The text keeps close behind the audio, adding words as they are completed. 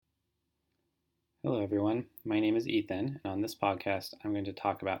Hello, everyone. My name is Ethan, and on this podcast, I'm going to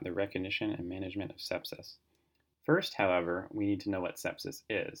talk about the recognition and management of sepsis. First, however, we need to know what sepsis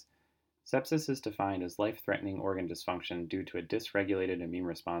is. Sepsis is defined as life threatening organ dysfunction due to a dysregulated immune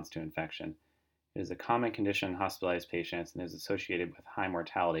response to infection. It is a common condition in hospitalized patients and is associated with high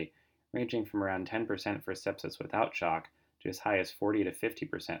mortality, ranging from around 10% for sepsis without shock to as high as 40 to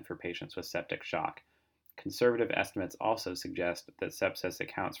 50% for patients with septic shock. Conservative estimates also suggest that sepsis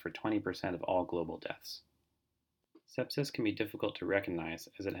accounts for 20% of all global deaths. Sepsis can be difficult to recognize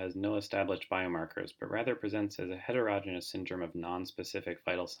as it has no established biomarkers, but rather presents as a heterogeneous syndrome of nonspecific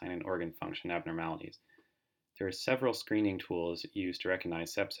vital sign and organ function abnormalities. There are several screening tools used to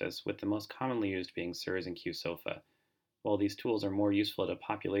recognize sepsis, with the most commonly used being SIRS and QSOFA. While these tools are more useful at a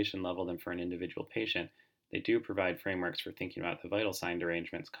population level than for an individual patient, they do provide frameworks for thinking about the vital sign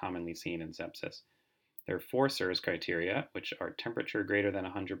derangements commonly seen in sepsis. There are four SIRS criteria, which are temperature greater than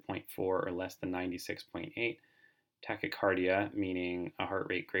 100.4 or less than 96.8, tachycardia, meaning a heart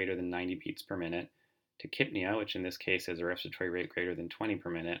rate greater than 90 beats per minute, tachypnea, which in this case is a respiratory rate greater than 20 per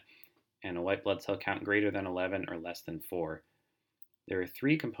minute, and a white blood cell count greater than 11 or less than 4. There are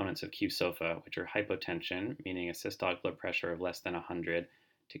three components of QSOFA, which are hypotension, meaning a systolic blood pressure of less than 100,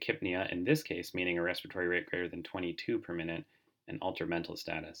 tachypnea, in this case, meaning a respiratory rate greater than 22 per minute, and altered mental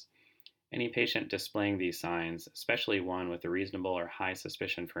status. Any patient displaying these signs, especially one with a reasonable or high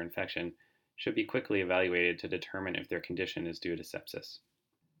suspicion for infection, should be quickly evaluated to determine if their condition is due to sepsis.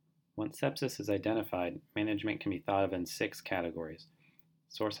 Once sepsis is identified, management can be thought of in six categories: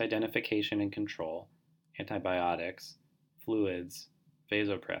 source identification and control, antibiotics, fluids,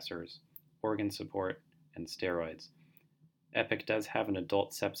 vasopressors, organ support, and steroids. EPIC does have an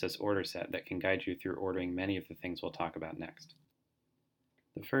adult sepsis order set that can guide you through ordering many of the things we'll talk about next.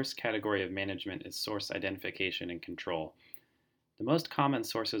 The first category of management is source identification and control. The most common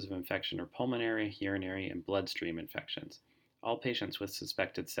sources of infection are pulmonary, urinary, and bloodstream infections. All patients with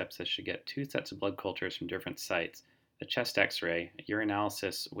suspected sepsis should get two sets of blood cultures from different sites: a chest x-ray, a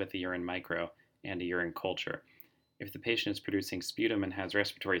urinalysis with a urine micro, and a urine culture. If the patient is producing sputum and has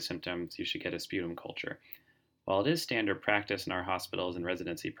respiratory symptoms, you should get a sputum culture. While it is standard practice in our hospitals and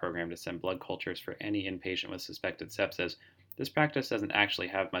residency program to send blood cultures for any inpatient with suspected sepsis, this practice doesn't actually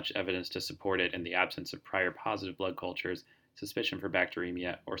have much evidence to support it in the absence of prior positive blood cultures, suspicion for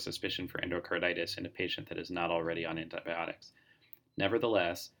bacteremia, or suspicion for endocarditis in a patient that is not already on antibiotics.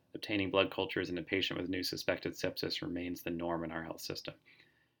 Nevertheless, obtaining blood cultures in a patient with new suspected sepsis remains the norm in our health system.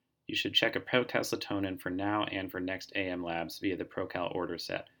 You should check a procalcitonin for now and for next AM labs via the Procal order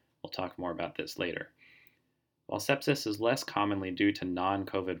set. We'll talk more about this later. While sepsis is less commonly due to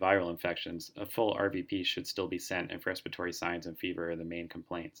non-COVID viral infections, a full RVP should still be sent if respiratory signs and fever are the main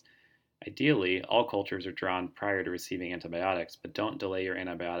complaints. Ideally, all cultures are drawn prior to receiving antibiotics, but don't delay your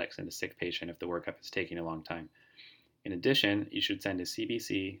antibiotics in a sick patient if the workup is taking a long time. In addition, you should send a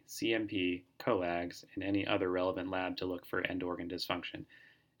CBC, CMP, coags, and any other relevant lab to look for end organ dysfunction.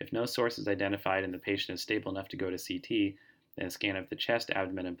 If no source is identified and the patient is stable enough to go to CT, then a scan of the chest,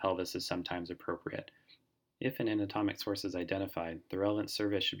 abdomen, and pelvis is sometimes appropriate. If an anatomic source is identified, the relevant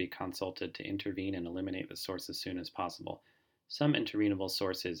service should be consulted to intervene and eliminate the source as soon as possible. Some intervenable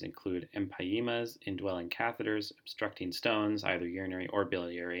sources include empyemas, indwelling catheters, obstructing stones, either urinary or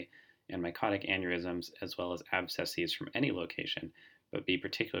biliary, and mycotic aneurysms, as well as abscesses from any location, but be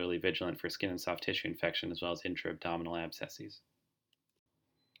particularly vigilant for skin and soft tissue infection as well as intra-abdominal abscesses.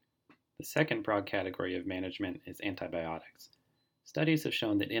 The second broad category of management is antibiotics. Studies have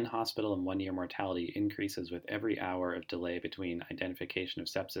shown that in-hospital and one-year mortality increases with every hour of delay between identification of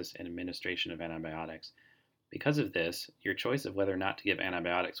sepsis and administration of antibiotics. Because of this, your choice of whether or not to give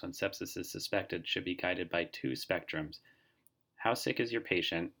antibiotics when sepsis is suspected should be guided by two spectrums: how sick is your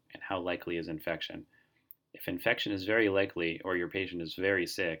patient and how likely is infection. If infection is very likely or your patient is very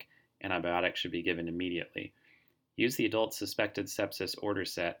sick, antibiotics should be given immediately. Use the adult suspected sepsis order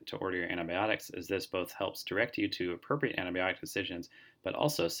set to order your antibiotics, as this both helps direct you to appropriate antibiotic decisions, but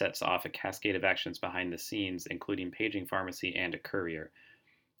also sets off a cascade of actions behind the scenes, including paging pharmacy and a courier.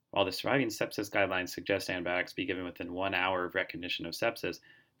 While the surviving sepsis guidelines suggest antibiotics be given within 1 hour of recognition of sepsis,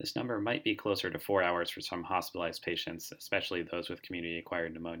 this number might be closer to 4 hours for some hospitalized patients, especially those with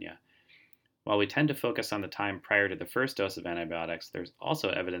community-acquired pneumonia. While we tend to focus on the time prior to the first dose of antibiotics, there's also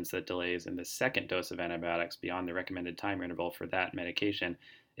evidence that delays in the second dose of antibiotics beyond the recommended time interval for that medication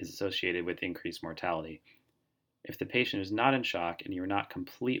is associated with increased mortality. If the patient is not in shock and you're not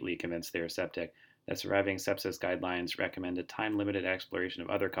completely convinced they are septic, the surviving sepsis guidelines recommend a time-limited exploration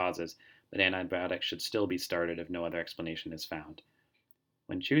of other causes, but antibiotics should still be started if no other explanation is found.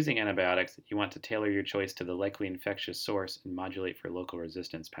 When choosing antibiotics, you want to tailor your choice to the likely infectious source and modulate for local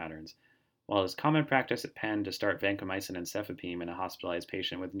resistance patterns. While it is common practice at Penn to start vancomycin and cefepime in a hospitalized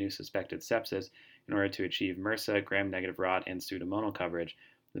patient with new suspected sepsis in order to achieve MRSA, gram-negative rod, and pseudomonal coverage,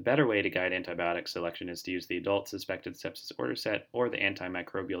 the better way to guide antibiotic selection is to use the adult suspected sepsis order set or the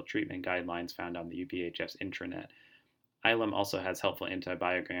antimicrobial treatment guidelines found on the UPHS intranet. ILM also has helpful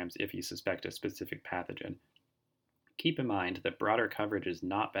antibiograms if you suspect a specific pathogen. Keep in mind that broader coverage is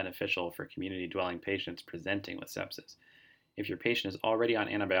not beneficial for community-dwelling patients presenting with sepsis. If your patient is already on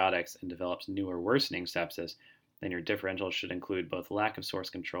antibiotics and develops new or worsening sepsis, then your differential should include both lack of source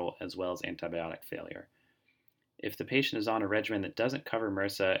control as well as antibiotic failure. If the patient is on a regimen that doesn't cover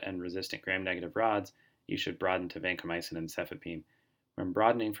MRSA and resistant gram-negative rods, you should broaden to vancomycin and cefepime. When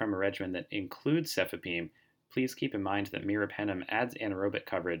broadening from a regimen that includes cefepime, please keep in mind that meropenem adds anaerobic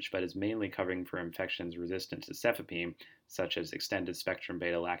coverage but is mainly covering for infections resistant to cefepime, such as extended spectrum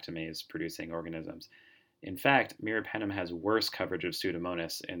beta-lactamase producing organisms. In fact, meropenem has worse coverage of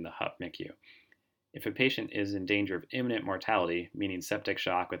Pseudomonas in the HUP MICU. If a patient is in danger of imminent mortality, meaning septic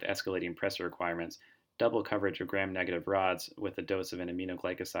shock with escalating pressure requirements, double coverage of gram-negative rods with a dose of an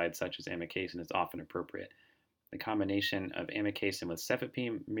aminoglycoside such as amikacin is often appropriate. The combination of amikacin with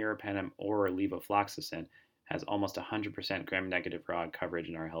cefepime, meropenem, or levofloxacin has almost 100% gram-negative rod coverage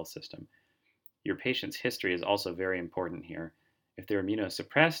in our health system. Your patient's history is also very important here. If they're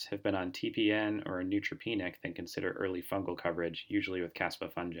immunosuppressed, have been on TPN, or are neutropenic, then consider early fungal coverage, usually with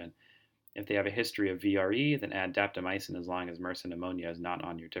caspofungin. If they have a history of VRE, then add daptomycin as long as MRSA pneumonia is not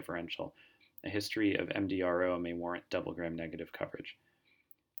on your differential. A history of MDRO may warrant double gram-negative coverage.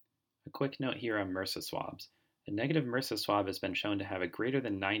 A quick note here on MRSA swabs. A negative MRSA swab has been shown to have a greater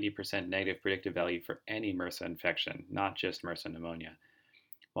than 90% negative predictive value for any MRSA infection, not just MRSA pneumonia.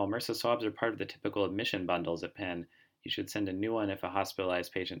 While MRSA swabs are part of the typical admission bundles at Penn, you should send a new one if a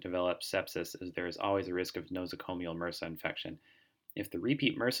hospitalized patient develops sepsis, as there is always a risk of nosocomial MRSA infection. If the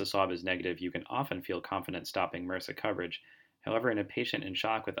repeat MRSA swab is negative, you can often feel confident stopping MRSA coverage. However, in a patient in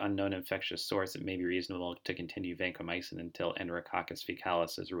shock with unknown infectious source, it may be reasonable to continue vancomycin until Enterococcus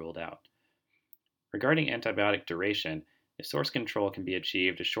faecalis is ruled out. Regarding antibiotic duration, if source control can be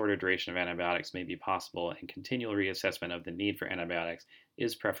achieved, a shorter duration of antibiotics may be possible, and continual reassessment of the need for antibiotics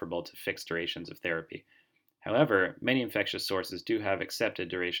is preferable to fixed durations of therapy. However, many infectious sources do have accepted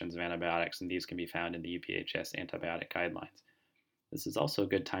durations of antibiotics, and these can be found in the UPHS antibiotic guidelines. This is also a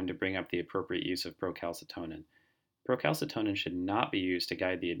good time to bring up the appropriate use of procalcitonin. Procalcitonin should not be used to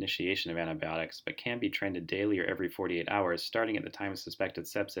guide the initiation of antibiotics, but can be trended daily or every 48 hours, starting at the time of suspected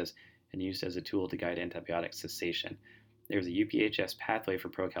sepsis, and used as a tool to guide antibiotic cessation. There's a UPHS pathway for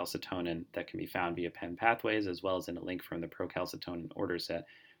procalcitonin that can be found via Penn Pathways, as well as in a link from the procalcitonin order set.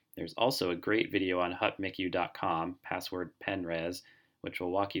 There's also a great video on hupmicu.com, password PENRES, which will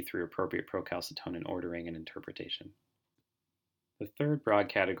walk you through appropriate procalcitonin ordering and interpretation. The third broad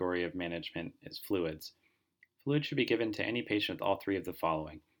category of management is fluids. Fluids should be given to any patient with all three of the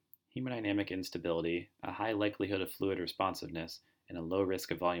following: hemodynamic instability, a high likelihood of fluid responsiveness, and a low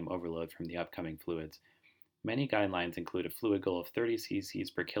risk of volume overload from the upcoming fluids. Many guidelines include a fluid goal of 30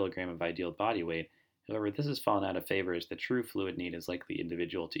 cc's per kilogram of ideal body weight. However, this has fallen out of favor as the true fluid need is likely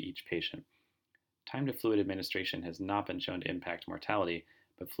individual to each patient. Time to fluid administration has not been shown to impact mortality,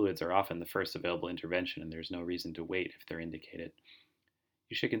 but fluids are often the first available intervention, and there's no reason to wait if they're indicated.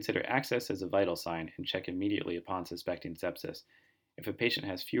 You should consider access as a vital sign and check immediately upon suspecting sepsis. If a patient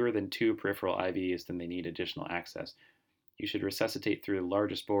has fewer than 2 peripheral IVs, then they need additional access. You should resuscitate through the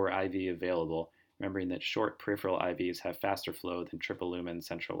largest bore IV available, remembering that short peripheral IVs have faster flow than triple lumen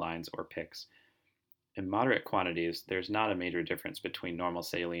central lines or PICCs. In moderate quantities, there's not a major difference between normal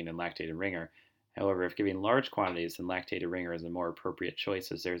saline and lactated ringer. However, if giving large quantities, then lactated ringer is a more appropriate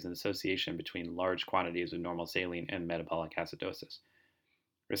choice, as there's an association between large quantities of normal saline and metabolic acidosis.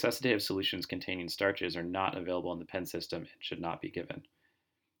 Resuscitative solutions containing starches are not available in the Penn system and should not be given.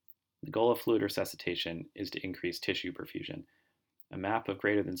 The goal of fluid resuscitation is to increase tissue perfusion. A MAP of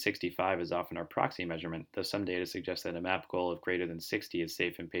greater than 65 is often our proxy measurement, though some data suggest that a MAP goal of greater than 60 is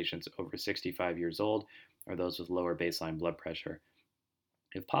safe in patients over 65 years old or those with lower baseline blood pressure.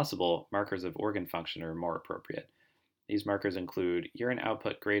 If possible, markers of organ function are more appropriate. These markers include urine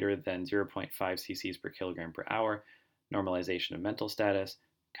output greater than 0.5 cc's per kilogram per hour, normalization of mental status,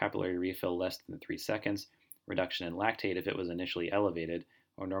 capillary refill less than 3 seconds, reduction in lactate if it was initially elevated,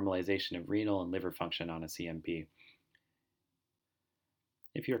 or normalization of renal and liver function on a CMP.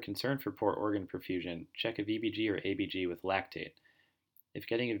 If you are concerned for poor organ perfusion, check a VBG or ABG with lactate. If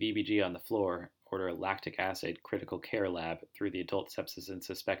getting a VBG on the floor, order a lactic acid critical care lab through the adult sepsis and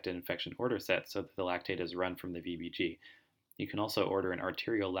suspected infection order set so that the lactate is run from the VBG. You can also order an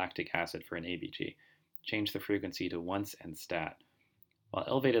arterial lactic acid for an ABG. Change the frequency to once and stat. While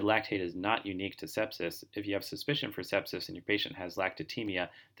elevated lactate is not unique to sepsis, if you have suspicion for sepsis and your patient has lactatemia,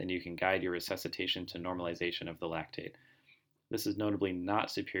 then you can guide your resuscitation to normalization of the lactate. This is notably not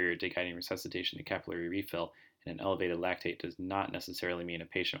superior to guiding resuscitation to capillary refill, and an elevated lactate does not necessarily mean a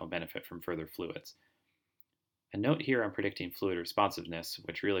patient will benefit from further fluids. A note here on predicting fluid responsiveness,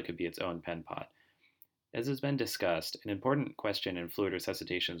 which really could be its own pen pod. As has been discussed, an important question in fluid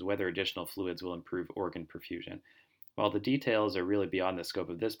resuscitation is whether additional fluids will improve organ perfusion. While the details are really beyond the scope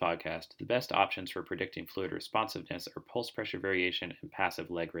of this podcast, the best options for predicting fluid responsiveness are pulse pressure variation and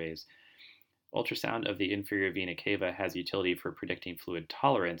passive leg raise. Ultrasound of the inferior vena cava has utility for predicting fluid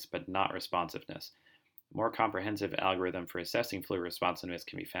tolerance, but not responsiveness. A more comprehensive algorithm for assessing fluid responsiveness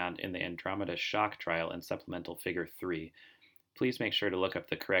can be found in the Andromeda shock trial in supplemental figure 3. Please make sure to look up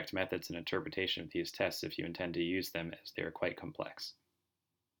the correct methods and interpretation of these tests if you intend to use them, as they are quite complex.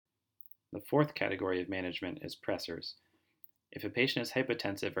 The fourth category of management is pressors. If a patient is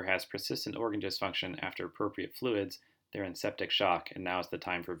hypotensive or has persistent organ dysfunction after appropriate fluids, they're in septic shock, and now is the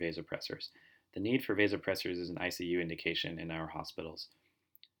time for vasopressors. The need for vasopressors is an ICU indication in our hospitals.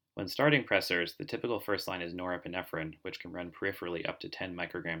 When starting pressors, the typical first line is norepinephrine, which can run peripherally up to 10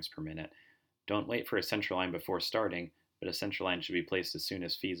 micrograms per minute. Don't wait for a central line before starting, but a central line should be placed as soon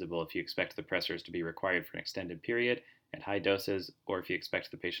as feasible if you expect the pressors to be required for an extended period at high doses, or if you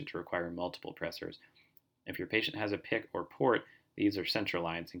expect the patient to require multiple pressors. If your patient has a PIC or port, these are central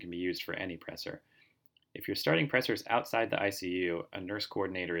lines and can be used for any pressor. If you're starting pressors outside the ICU, a nurse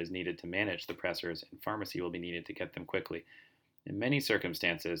coordinator is needed to manage the pressors, and pharmacy will be needed to get them quickly. In many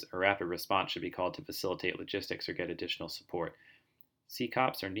circumstances, a rapid response should be called to facilitate logistics or get additional support.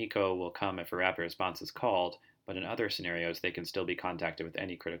 CCOPS or NICO will come if a rapid response is called, but in other scenarios, they can still be contacted with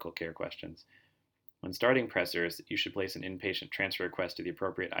any critical care questions. When starting pressors, you should place an inpatient transfer request to the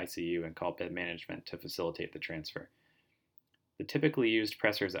appropriate ICU and call bed management to facilitate the transfer. The typically used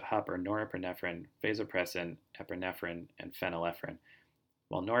pressors at HUP are norepinephrine, vasopressin, epinephrine, and phenylephrine.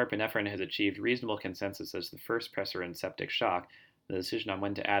 While norepinephrine has achieved reasonable consensus as the first pressor in septic shock, the decision on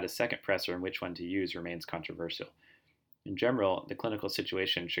when to add a second pressor and which one to use remains controversial. In general, the clinical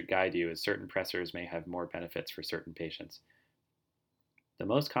situation should guide you, as certain pressors may have more benefits for certain patients. The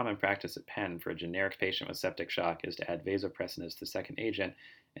most common practice at Penn for a generic patient with septic shock is to add vasopressin as the second agent,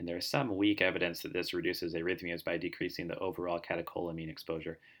 and there is some weak evidence that this reduces arrhythmias by decreasing the overall catecholamine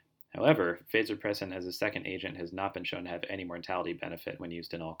exposure. However, vasopressin as a second agent has not been shown to have any mortality benefit when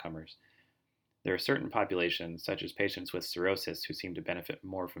used in all comers. There are certain populations, such as patients with cirrhosis, who seem to benefit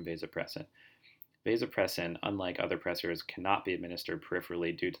more from vasopressin. Vasopressin, unlike other pressors, cannot be administered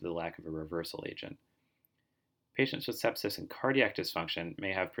peripherally due to the lack of a reversal agent. Patients with sepsis and cardiac dysfunction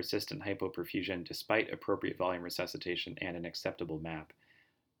may have persistent hypoperfusion despite appropriate volume resuscitation and an acceptable MAP.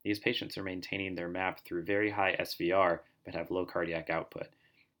 These patients are maintaining their MAP through very high SVR but have low cardiac output.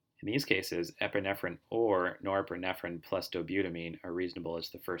 In these cases, epinephrine or norepinephrine plus dobutamine are reasonable as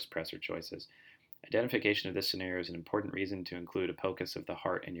the first pressor choices. Identification of this scenario is an important reason to include a POCUS of the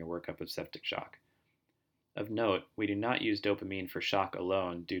heart in your workup of septic shock. Of note, we do not use dopamine for shock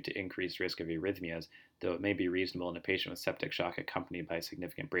alone due to increased risk of arrhythmias, though it may be reasonable in a patient with septic shock accompanied by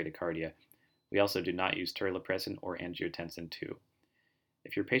significant bradycardia. We also do not use terlipressin or angiotensin II.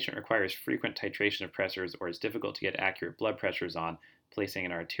 If your patient requires frequent titration of pressors or is difficult to get accurate blood pressures on, placing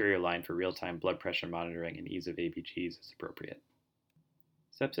an arterial line for real-time blood pressure monitoring and ease of ABGs is appropriate.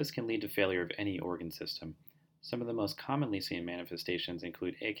 Sepsis can lead to failure of any organ system. Some of the most commonly seen manifestations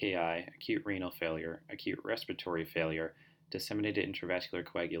include AKI, acute renal failure, acute respiratory failure, disseminated intravascular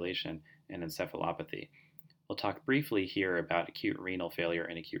coagulation, and encephalopathy. We'll talk briefly here about acute renal failure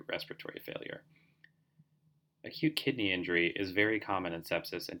and acute respiratory failure. Acute kidney injury is very common in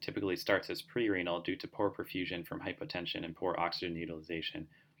sepsis and typically starts as prerenal due to poor perfusion from hypotension and poor oxygen utilization.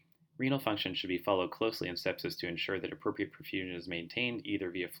 Renal function should be followed closely in sepsis to ensure that appropriate perfusion is maintained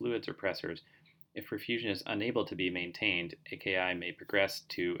either via fluids or pressors. If perfusion is unable to be maintained, AKI may progress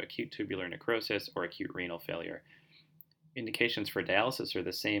to acute tubular necrosis or acute renal failure. Indications for dialysis are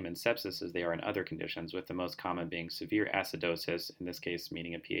the same in sepsis as they are in other conditions, with the most common being severe acidosis, in this case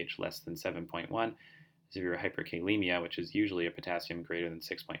meaning a pH less than 7.1, severe hyperkalemia, which is usually a potassium greater than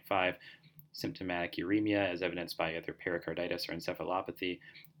 6.5, symptomatic uremia as evidenced by either pericarditis or encephalopathy,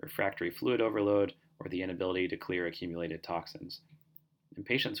 refractory fluid overload, or the inability to clear accumulated toxins. In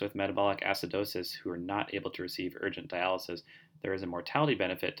patients with metabolic acidosis who are not able to receive urgent dialysis, there is a mortality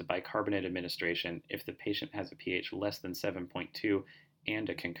benefit to bicarbonate administration if the patient has a pH less than 7.2 and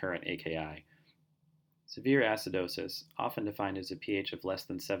a concurrent AKI. Severe acidosis, often defined as a pH of less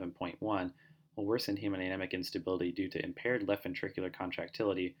than 7.1, will worsen hemodynamic instability due to impaired left ventricular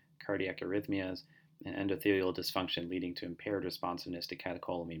contractility, cardiac arrhythmias, and endothelial dysfunction leading to impaired responsiveness to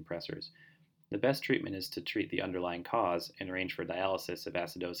catecholamine pressors. The best treatment is to treat the underlying cause and arrange for dialysis if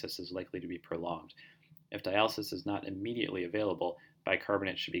acidosis is likely to be prolonged. If dialysis is not immediately available,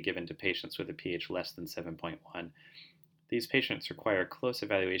 bicarbonate should be given to patients with a pH less than 7.1. These patients require close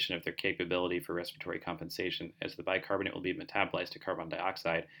evaluation of their capability for respiratory compensation, as the bicarbonate will be metabolized to carbon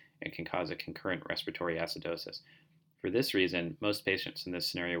dioxide and can cause a concurrent respiratory acidosis. For this reason, most patients in this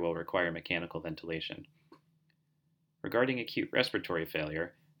scenario will require mechanical ventilation. Regarding acute respiratory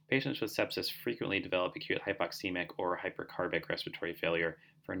failure, patients with sepsis frequently develop acute hypoxemic or hypercarbic respiratory failure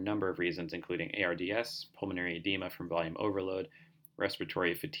for a number of reasons, including ARDS, pulmonary edema from volume overload,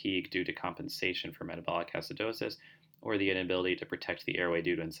 respiratory fatigue due to compensation for metabolic acidosis, or the inability to protect the airway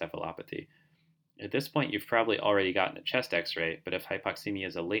due to encephalopathy. At this point, you've probably already gotten a chest x-ray, but if hypoxemia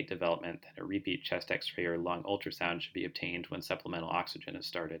is a late development, then a repeat chest x-ray or lung ultrasound should be obtained when supplemental oxygen is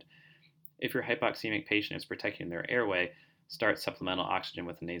started. If your hypoxemic patient is protecting their airway, start supplemental oxygen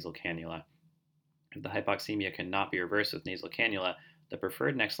with a nasal cannula. If the hypoxemia cannot be reversed with nasal cannula, the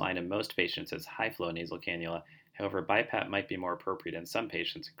preferred next line in most patients is high-flow nasal cannula. However, BiPAP might be more appropriate in some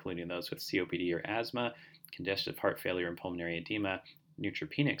patients, including those with COPD or asthma, congestive heart failure and pulmonary edema,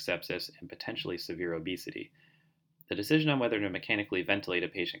 neutropenic sepsis, and potentially severe obesity. The decision on whether to mechanically ventilate a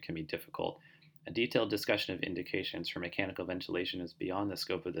patient can be difficult. A detailed discussion of indications for mechanical ventilation is beyond the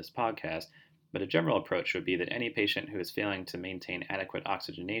scope of this podcast, but a general approach would be that any patient who is failing to maintain adequate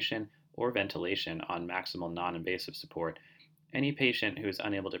oxygenation or ventilation on maximal non-invasive support, any patient who is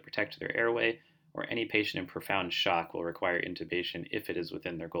unable to protect their airway, or any patient in profound shock will require intubation if it is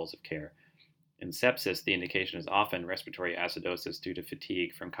within their goals of care. In sepsis, the indication is often respiratory acidosis due to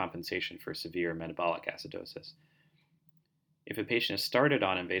fatigue from compensation for severe metabolic acidosis. If a patient is started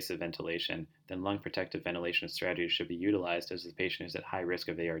on invasive ventilation, then lung protective ventilation strategies should be utilized as the patient is at high risk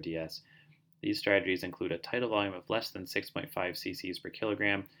of ARDS. These strategies include a tidal volume of less than 6.5 cc's per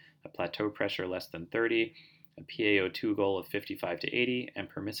kilogram, a plateau pressure less than 30, a PaO2 goal of 55 to 80, and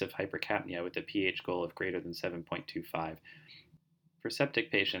permissive hypercapnia with a pH goal of greater than 7.25. For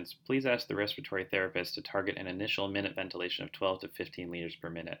septic patients, please ask the respiratory therapist to target an initial minute ventilation of 12 to 15 liters per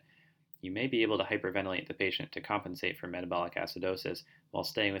minute. You may be able to hyperventilate the patient to compensate for metabolic acidosis while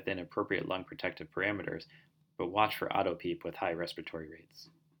staying within appropriate lung protective parameters, but watch for autopeep with high respiratory rates.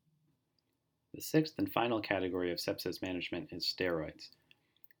 The sixth and final category of sepsis management is steroids.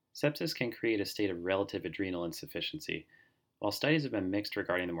 Sepsis can create a state of relative adrenal insufficiency. While studies have been mixed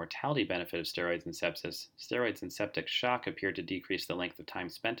regarding the mortality benefit of steroids in sepsis, steroids in septic shock appear to decrease the length of time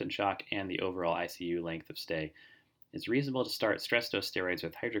spent in shock and the overall ICU length of stay. It's reasonable to start stress dose steroids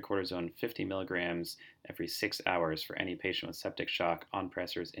with hydrocortisone 50 milligrams every 6 hours for any patient with septic shock on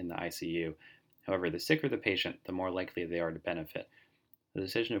pressors in the ICU. However, the sicker the patient, the more likely they are to benefit. The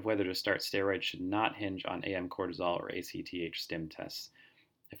decision of whether to start steroids should not hinge on AM cortisol or ACTH stim tests.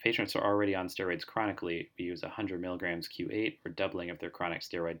 If patients are already on steroids chronically, we use 100 milligrams Q8 or doubling of their chronic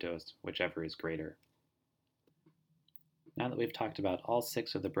steroid dose, whichever is greater. Now that we've talked about all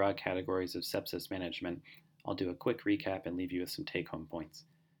 6 of the broad categories of sepsis management, I'll do a quick recap and leave you with some take-home points.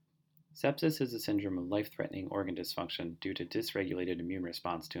 Sepsis is a syndrome of life-threatening organ dysfunction due to dysregulated immune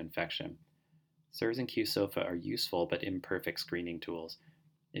response to infection. SIRS and Q-SOFA are useful but imperfect screening tools.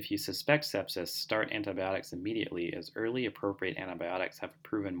 If you suspect sepsis, start antibiotics immediately, as early appropriate antibiotics have a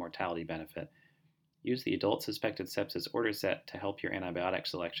proven mortality benefit. Use the adult suspected sepsis order set to help your antibiotic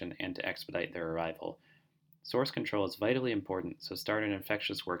selection and to expedite their arrival. Source control is vitally important, so start an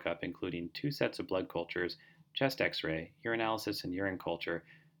infectious workup including 2 sets of blood cultures, chest x-ray, urinalysis and urine culture,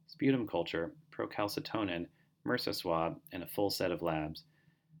 sputum culture, procalcitonin, MRSA swab, and a full set of labs.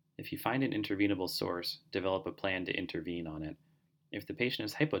 If you find an intervenable source, develop a plan to intervene on it. If the patient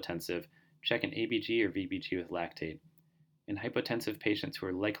is hypotensive, check an ABG or VBG with lactate. In hypotensive patients who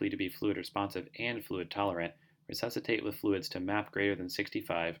are likely to be fluid responsive and fluid tolerant, resuscitate with fluids to MAP greater than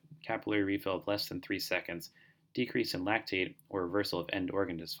 65, capillary refill of less than 3 seconds, decrease in lactate or reversal of end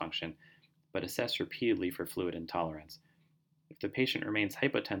organ dysfunction, but assess repeatedly for fluid intolerance. If the patient remains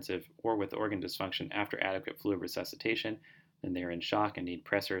hypotensive or with organ dysfunction after adequate fluid resuscitation, then they are in shock and need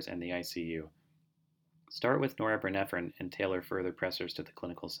pressors and the ICU. Start with norepinephrine and tailor further pressors to the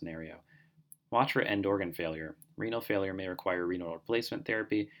clinical scenario. Watch for end organ failure. Renal failure may require renal replacement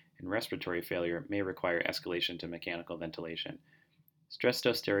therapy, and respiratory failure may require escalation to mechanical ventilation. Stress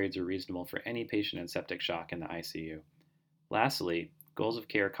dose steroids are reasonable for any patient in septic shock in the ICU. Lastly, goals of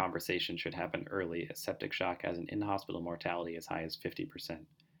care conversation should happen early, as septic shock has an in-hospital mortality as high as 50%.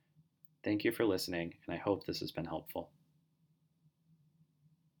 Thank you for listening, and I hope this has been helpful.